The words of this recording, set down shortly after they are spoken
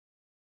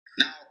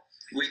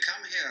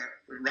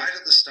right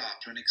at the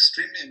start to an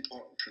extremely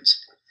important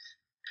principle,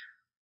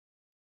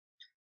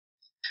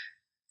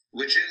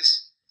 which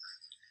is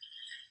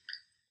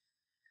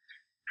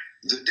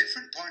the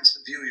different points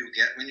of view you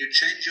get when you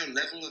change your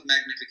level of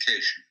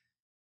magnification.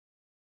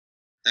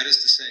 That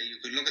is to say,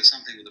 you can look at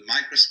something with a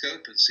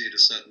microscope and see it a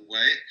certain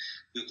way.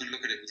 You can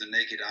look at it with the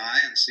naked eye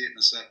and see it in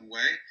a certain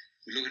way.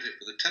 You look at it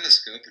with a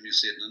telescope and you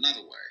see it in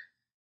another way.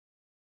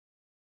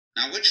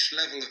 Now, which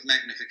level of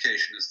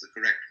magnification is the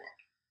correct one?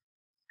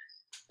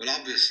 Well,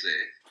 obviously,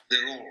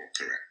 they're all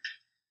correct.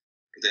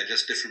 They're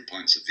just different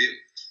points of view.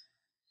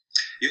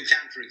 You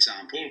can, for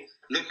example,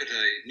 look at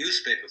a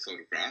newspaper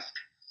photograph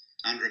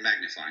under a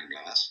magnifying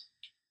glass,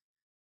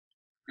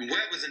 and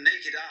where with the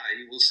naked eye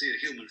you will see a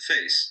human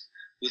face,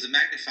 with the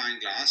magnifying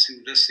glass you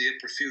will just see a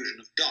profusion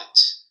of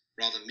dots,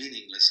 rather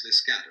meaninglessly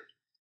scattered.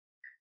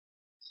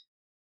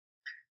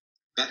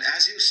 But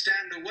as you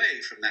stand away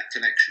from that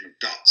collection of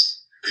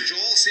dots, which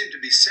all seem to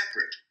be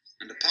separate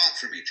and apart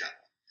from each other,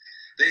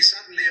 they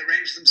suddenly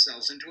arrange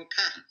themselves into a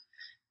pattern.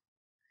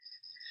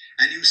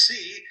 And you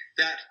see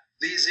that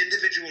these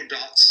individual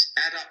dots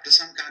add up to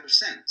some kind of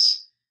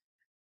sense.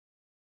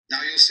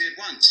 Now you'll see at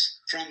once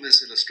from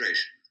this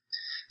illustration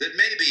that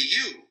maybe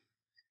you,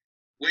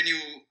 when you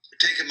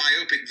take a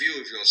myopic view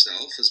of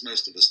yourself, as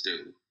most of us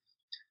do,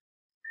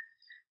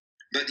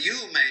 but you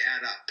may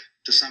add up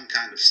to some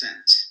kind of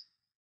sense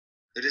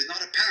that is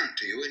not apparent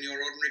to you in your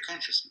ordinary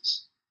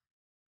consciousness.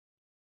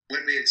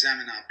 When we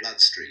examine our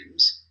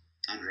bloodstreams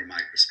under a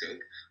microscope,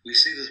 we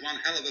see there's one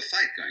hell of a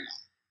fight going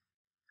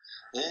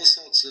on. All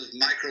sorts of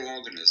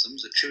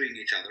microorganisms are chewing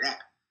each other up.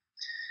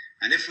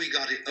 And if we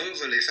got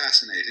overly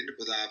fascinated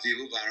with our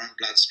view of our own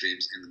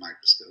bloodstreams in the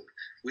microscope,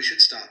 we should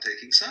start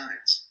taking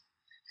sides,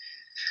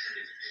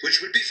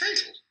 which would be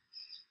fatal,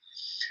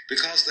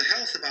 because the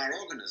health of our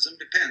organism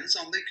depends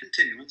on the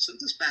continuance of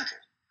this battle.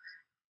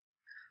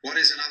 What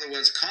is, in other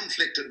words,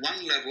 conflict at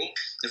one level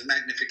of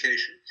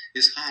magnification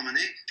is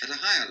harmony at a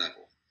higher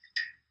level.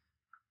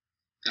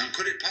 Now,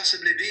 could it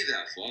possibly be,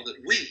 therefore,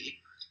 that we,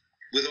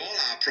 with all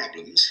our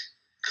problems,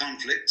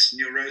 conflicts,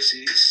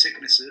 neuroses,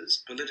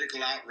 sicknesses,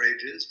 political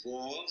outrages,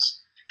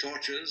 wars,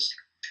 tortures,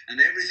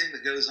 and everything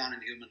that goes on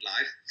in human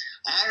life,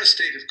 are a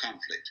state of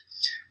conflict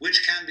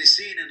which can be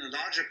seen in a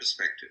larger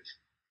perspective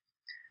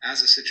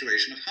as a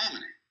situation of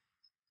harmony?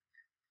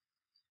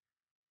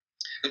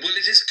 Well,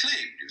 it is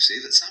claimed, you see,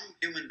 that some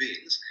human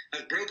beings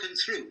have broken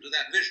through to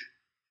that vision,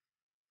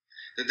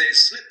 that they've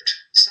slipped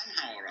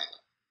somehow or other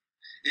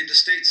into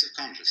states of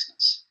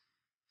consciousness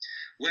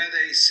where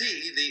they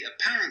see the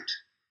apparent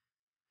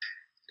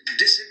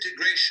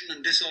disintegration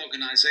and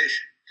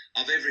disorganization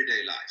of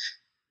everyday life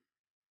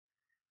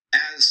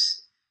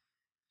as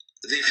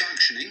the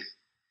functioning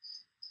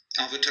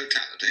of a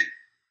totality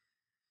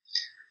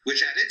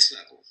which at its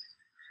level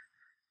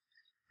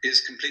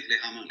is completely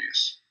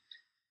harmonious.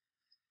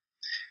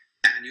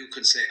 And you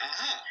could say,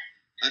 aha,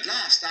 at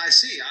last I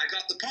see, I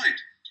got the point.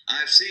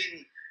 I've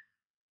seen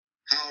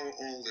how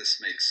all this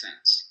makes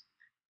sense.